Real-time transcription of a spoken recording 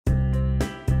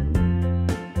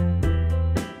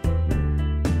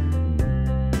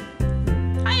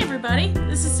everybody.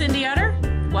 This is Cindy Utter.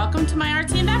 Welcome to my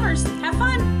artsy endeavors. Have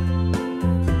fun.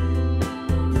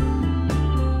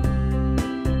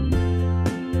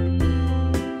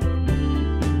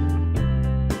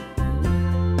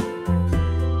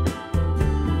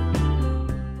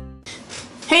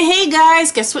 Hey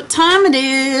guys, guess what time it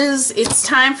is? It's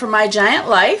time for My Giant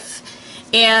Life,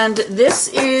 and this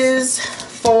is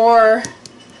for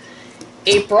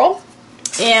April.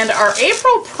 And our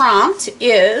April prompt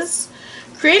is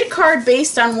create a card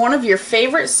based on one of your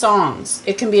favorite songs.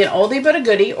 It can be an oldie but a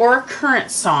goodie or a current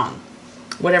song,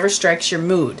 whatever strikes your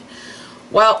mood.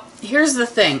 Well, here's the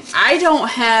thing. I don't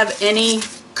have any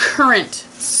current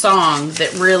song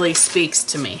that really speaks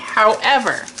to me.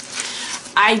 However,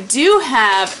 I do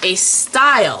have a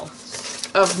style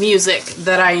of music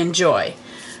that I enjoy.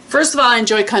 First of all, I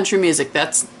enjoy country music.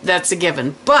 That's a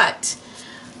given. But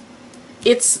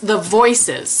it's the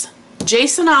voices.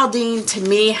 Jason Aldean, to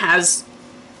me, has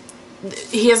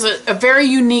a very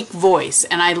unique voice,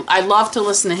 and I love to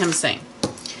listen to him sing.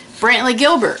 Brantley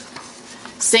Gilbert,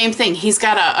 same thing. He's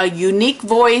got a unique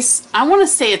voice. I want to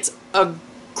say it's a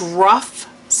gruff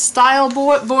style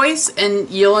voice, and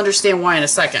you'll understand why in a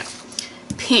second.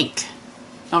 Pink.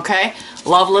 Okay?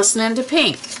 Love listening to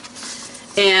Pink.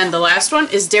 And the last one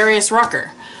is Darius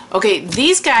Rucker. Okay,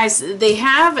 these guys, they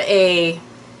have I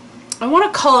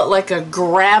want to call it like a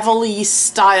gravelly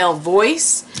style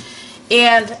voice,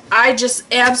 and I just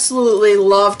absolutely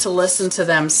love to listen to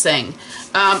them sing.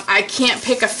 I can't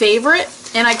pick a favorite,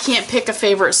 and I can't pick a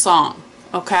favorite song.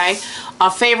 Okay? A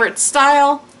favorite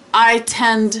style, I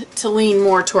tend to lean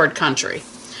more toward country.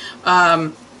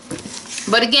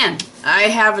 But again, I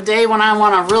have a day when I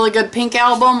want a really good Pink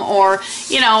album, or,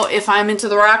 you know, if I'm into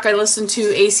the rock, I listen to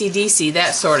AC/DC,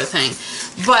 that sort of thing.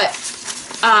 But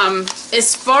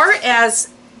as far as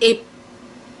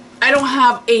I don't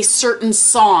have a certain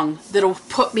song that'll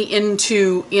put me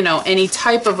into, you know, any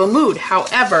type of a mood.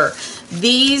 However,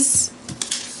 these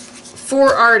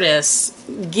four artists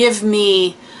give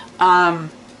me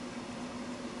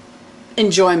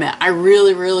enjoyment. I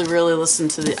really listen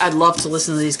to I'd love to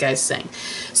listen to these guys sing.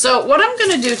 So what I'm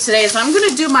going to do today is I'm going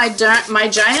to do my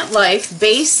Giant Life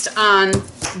based on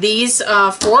these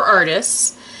four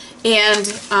artists, and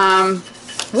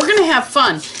we're going to have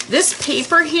fun. This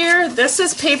paper here, this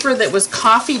is paper that was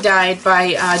coffee dyed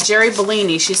by Jerry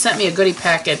Bellini. She sent me a goodie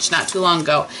package not too long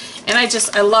ago, and I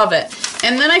love it.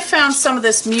 And then I found some of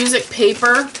this music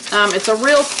paper. It's a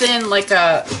real thin, like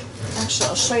a, actually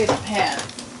I'll show you the pad.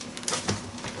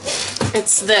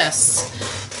 It's this.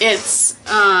 It's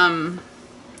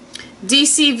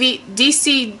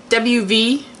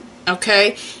DCWV,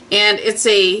 okay, and it's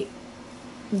a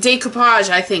decoupage,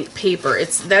 I think, paper.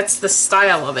 That's the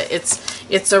style of it.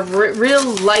 It's a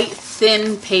real light,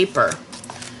 thin paper.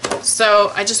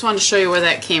 So I just wanted to show you where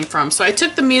that came from. So I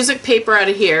took the music paper out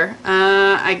of here.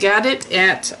 I got it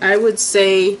at, I would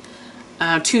say,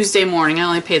 Tuesday morning. I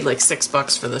only paid like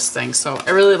 $6 for this thing, so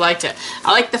I really liked it.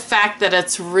 I like the fact that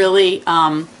it's really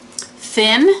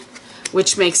thin,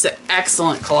 which makes it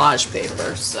excellent collage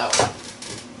paper. So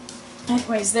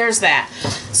anyways, there's that.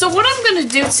 So what I'm going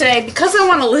to do today, because I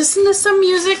want to listen to some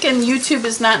music, and YouTube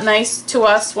is not nice to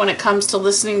us when it comes to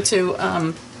listening to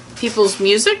people's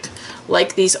music,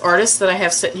 like these artists that I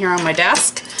have sitting here on my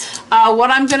desk,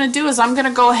 what I'm going to do is I'm going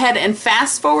to go ahead and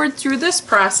fast forward through this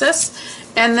process,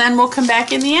 and then we'll come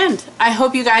back in the end. I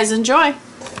hope you guys enjoy.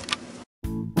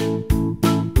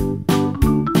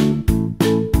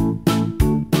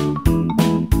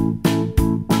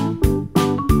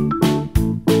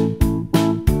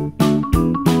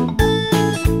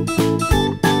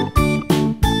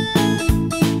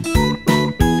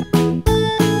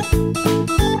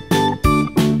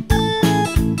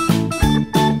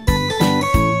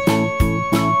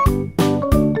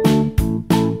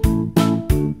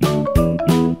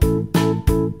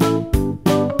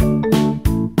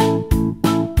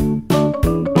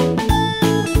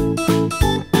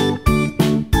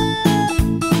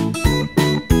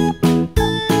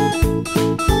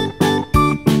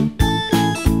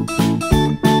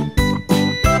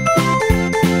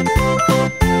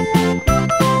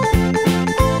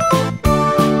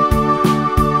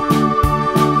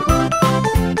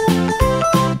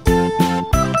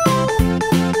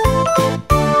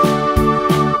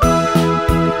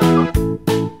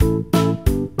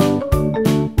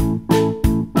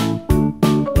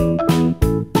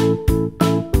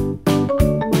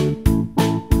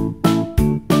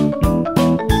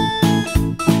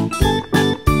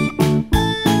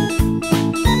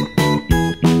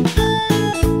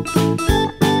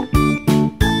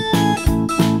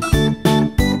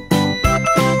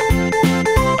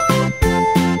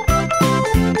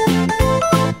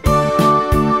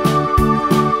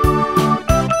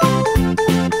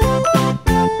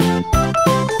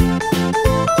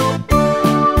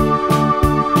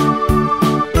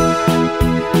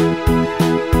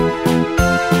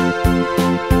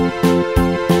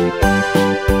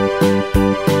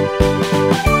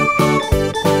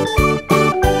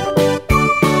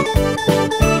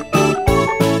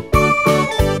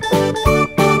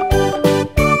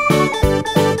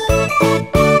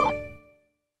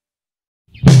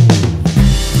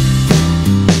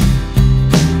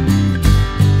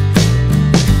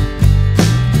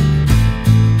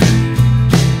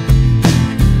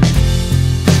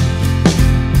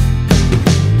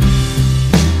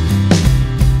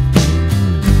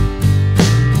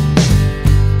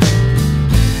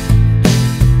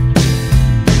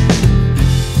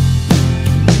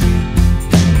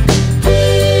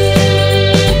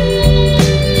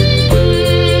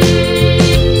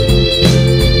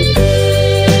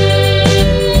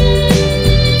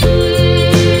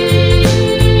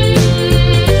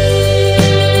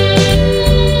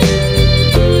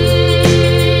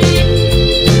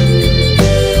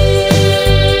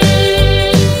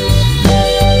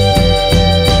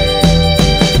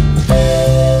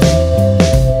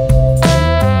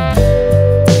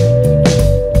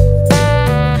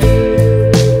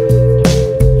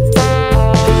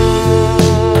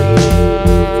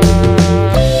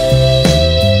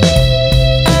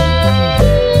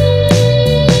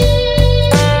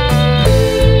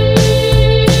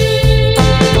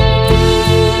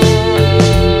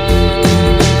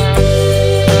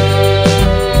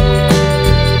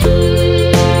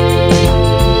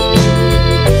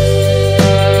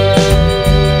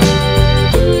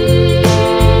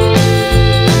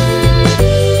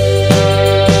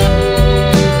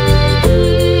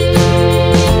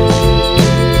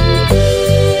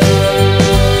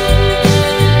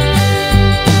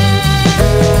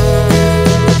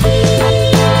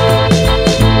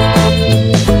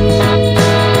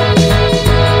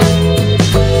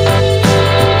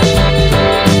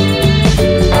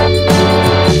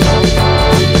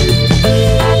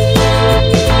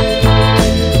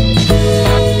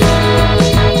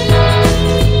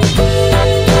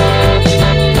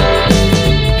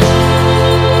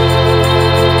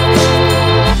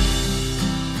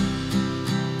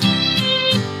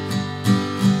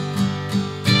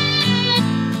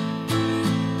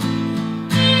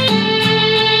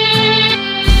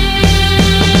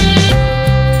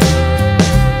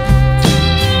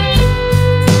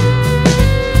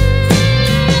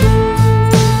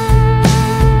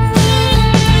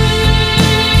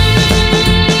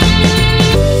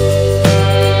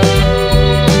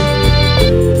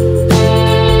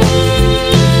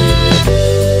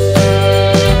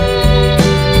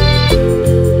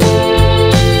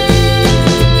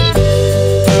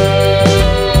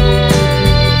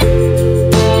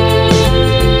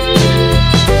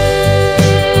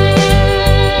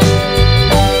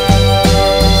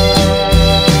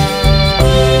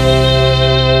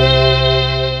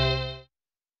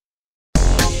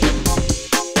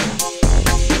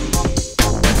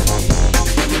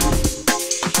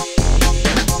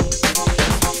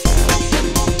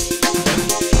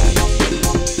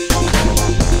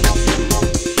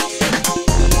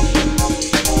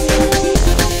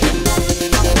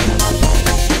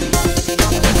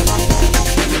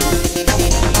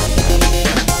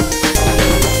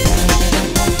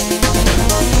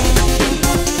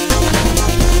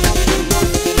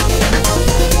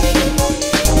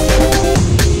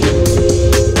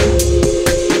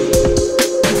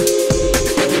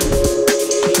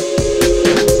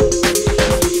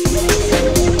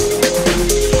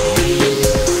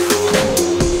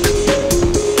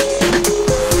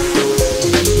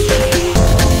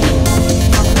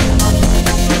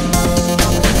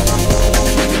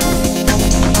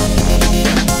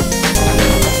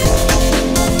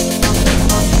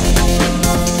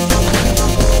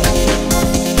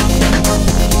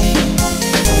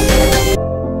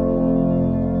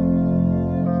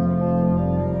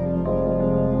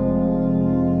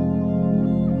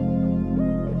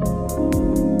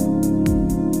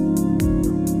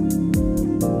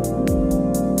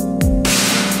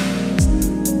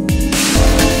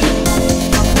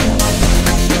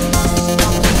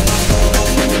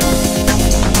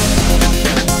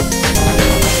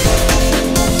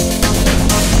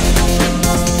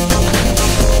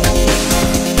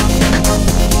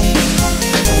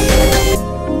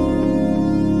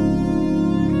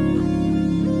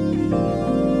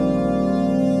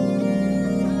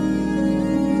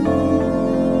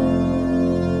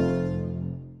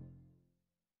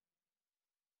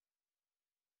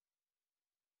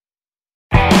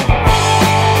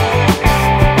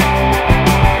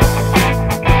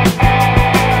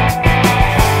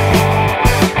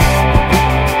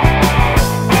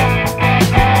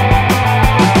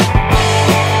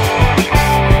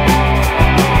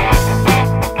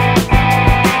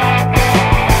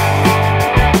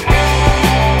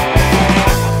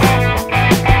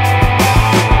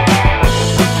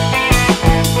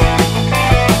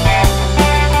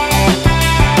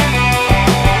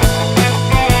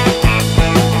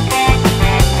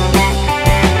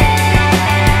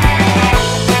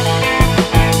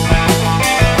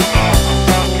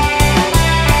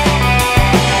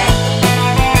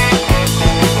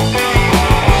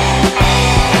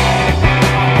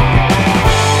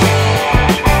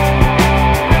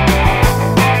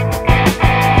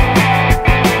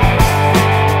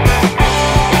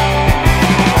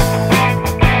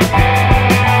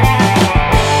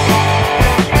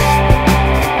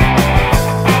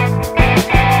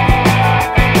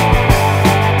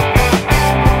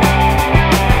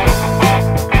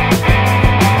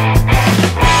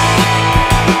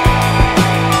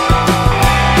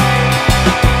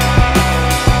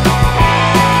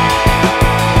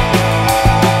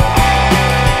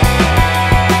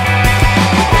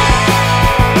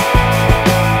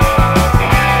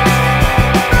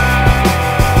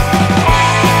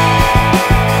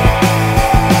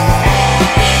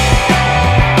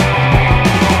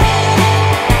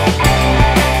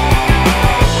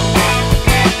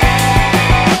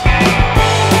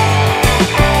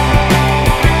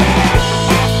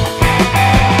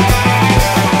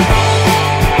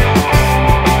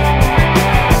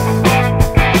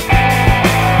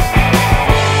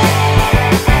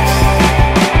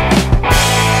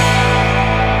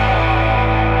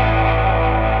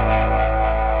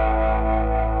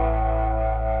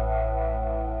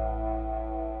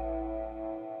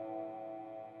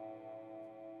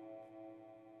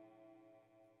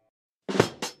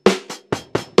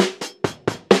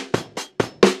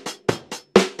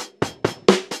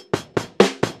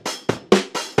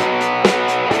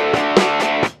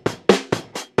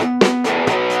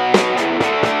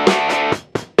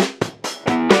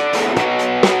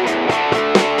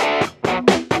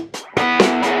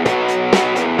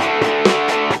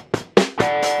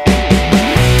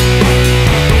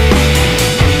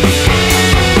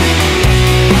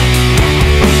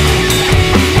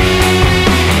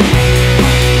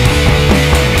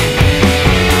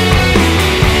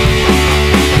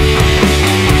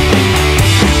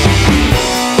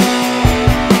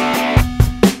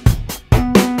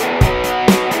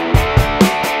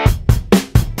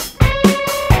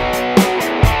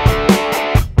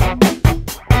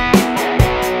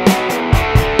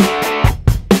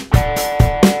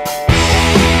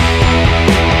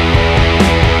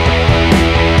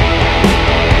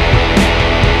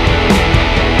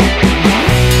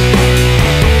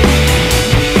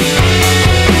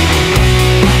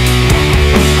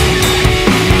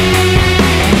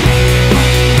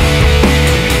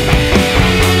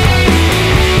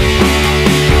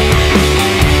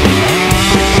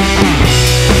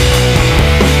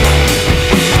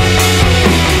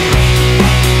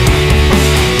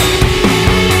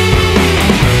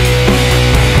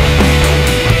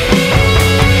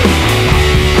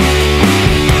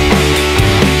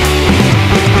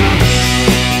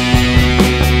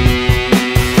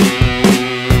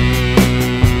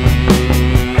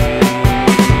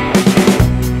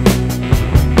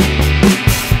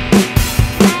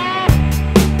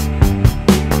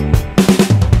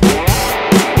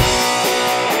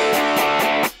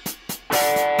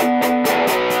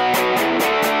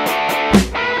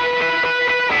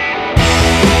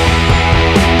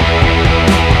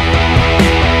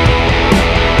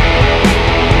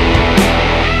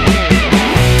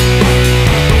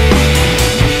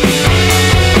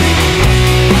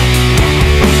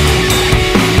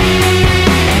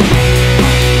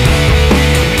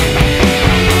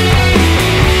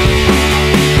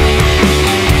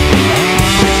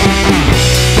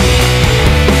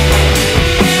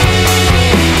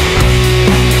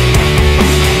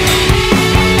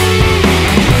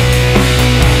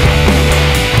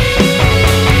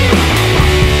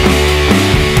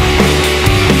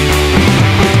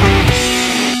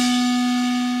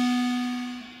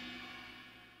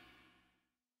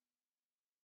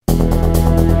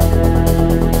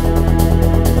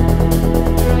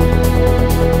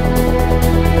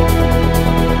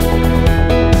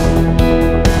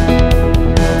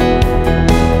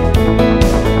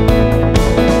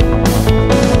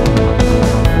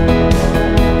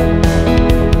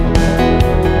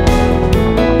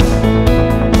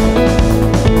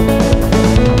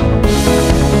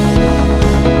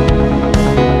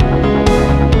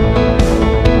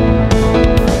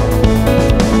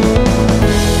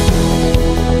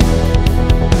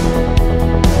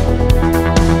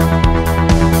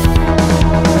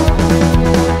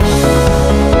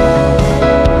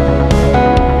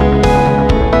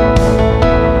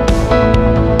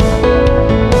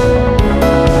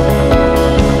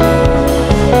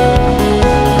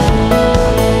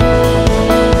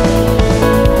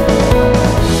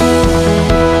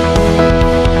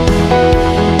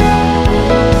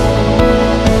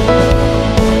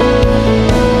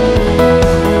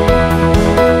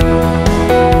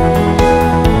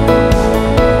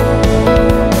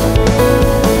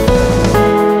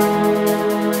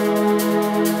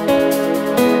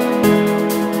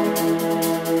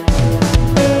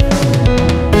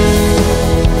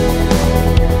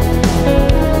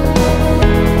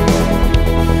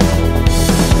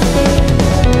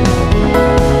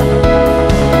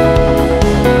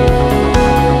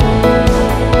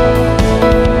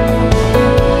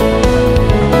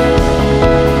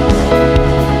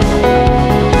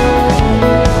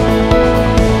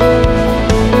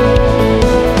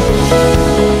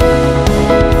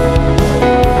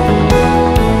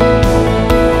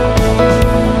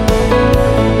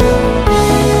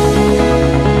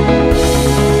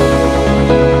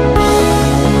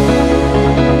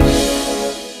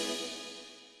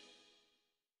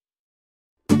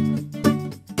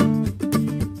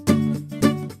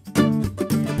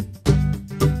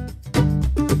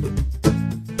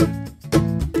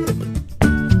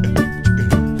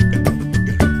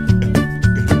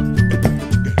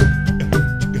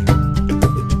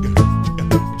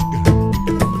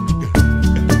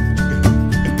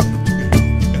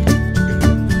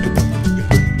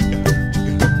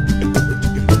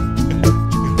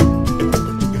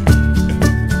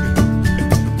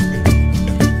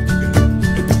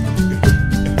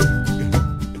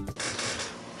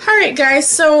 Alright guys,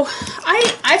 so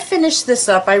I finished this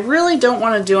up. I really don't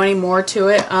want to do any more to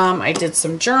it. I did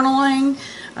some journaling.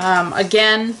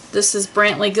 Again, this is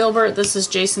Brantley Gilbert, this is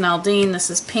Jason Aldean, this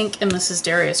is Pink, and this is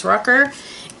Darius Rucker.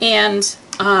 And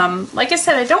like I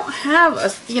said, I don't have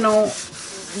a, you know,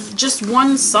 just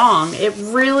one song. It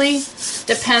really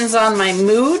depends on my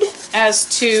mood as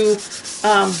to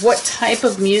what type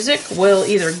of music will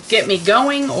either get me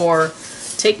going or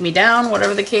take me down,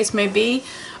 whatever the case may be.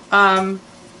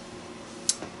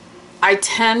 I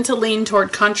tend to lean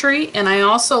toward country, and I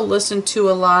also listen to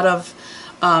a lot of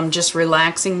just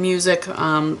relaxing music,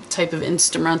 type of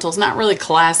instrumentals, not really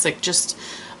classic, just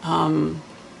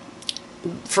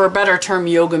for a better term,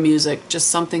 yoga music, just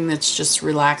something that's just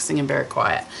relaxing and very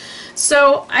quiet.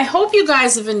 So I hope you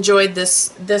guys have enjoyed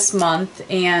this month,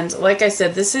 and like I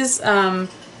said, this is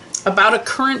about a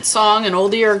current song, an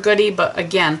oldie or a goodie, but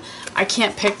again, I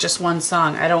can't pick just one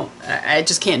song. I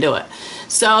just can't do it.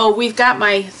 So we've got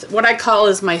my, what I call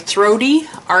is my throaty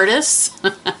artists.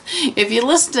 If you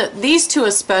listen to these two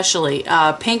especially,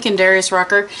 Pink and Darius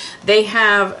Rucker, they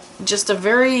have just a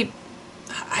very,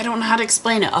 I don't know how to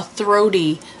explain it, a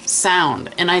throaty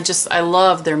sound. And I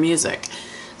love their music.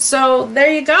 So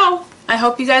there you go. I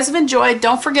hope you guys have enjoyed.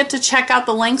 Don't forget to check out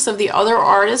the links of the other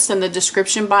artists in the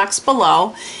description box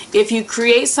below. If you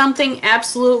create something,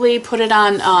 absolutely put it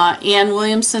on Ann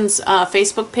Williamson's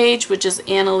Facebook page, which is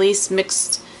Annalise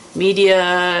Mixed Media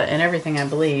and everything, I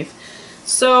believe.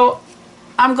 So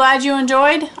I'm glad you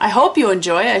enjoyed. I hope you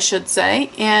enjoy, I should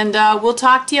say. And we'll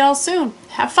talk to you all soon.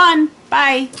 Have fun.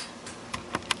 Bye.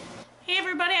 Hey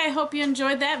everybody, I hope you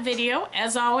enjoyed that video.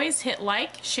 As always, hit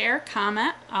like, share,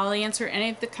 comment. I'll answer any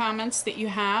of the comments that you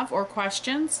have or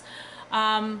questions.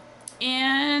 And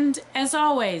as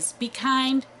always, be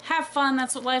kind, have fun,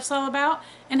 that's what life's all about,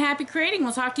 and happy creating.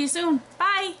 We'll talk to you soon.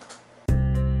 Bye!